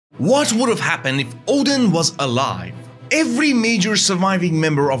What would have happened if Oden was alive? Every major surviving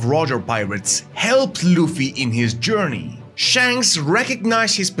member of Roger Pirates helped Luffy in his journey. Shanks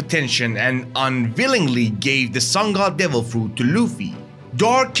recognized his potential and unwillingly gave the Sun God Devil Fruit to Luffy.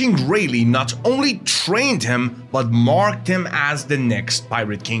 Dark King Rayleigh not only trained him but marked him as the next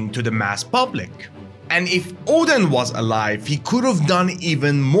Pirate King to the mass public. And if Oden was alive, he could have done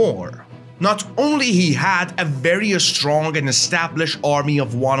even more. Not only he had a very strong and established army of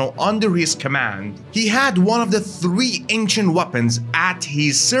Wano under his command, he had one of the 3 ancient weapons at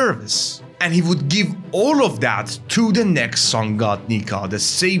his service. And he would give all of that to the next Sun God Nika, the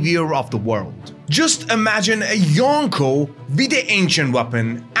savior of the world. Just imagine a Yonko with the ancient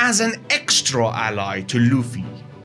weapon as an extra ally to Luffy.